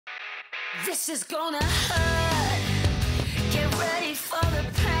This is gonna hurt. Get ready for the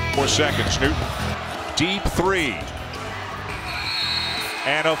pain. 4 seconds, Newton. Deep three.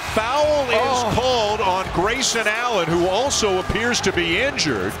 And a foul is called on Grayson Allen, who also appears to be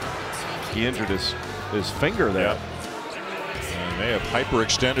injured. He injured his finger there. Yep. And may have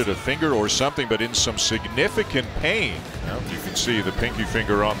hyperextended a finger or something, but in some significant pain. Now, you can see the pinky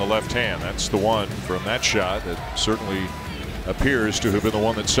finger on the left hand. That's the one from that shot that certainly appears to have been the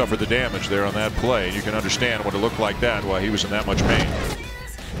one that suffered the damage there on that play. You can understand what it looked like that while he was in that much pain.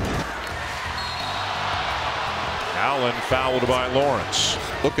 Allen fouled by Lawrence.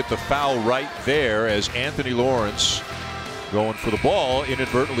 Look at the foul right there as Anthony Lawrence, going for the ball,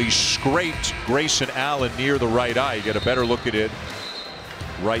 inadvertently scraped Grayson Allen near the right eye. You get a better look at it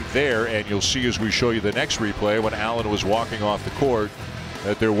right there, and you'll see as we show you the next replay when Allen was walking off the court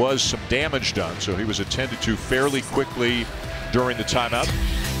that there was some damage done. So he was attended to fairly quickly during the timeout.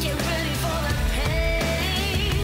 Get ready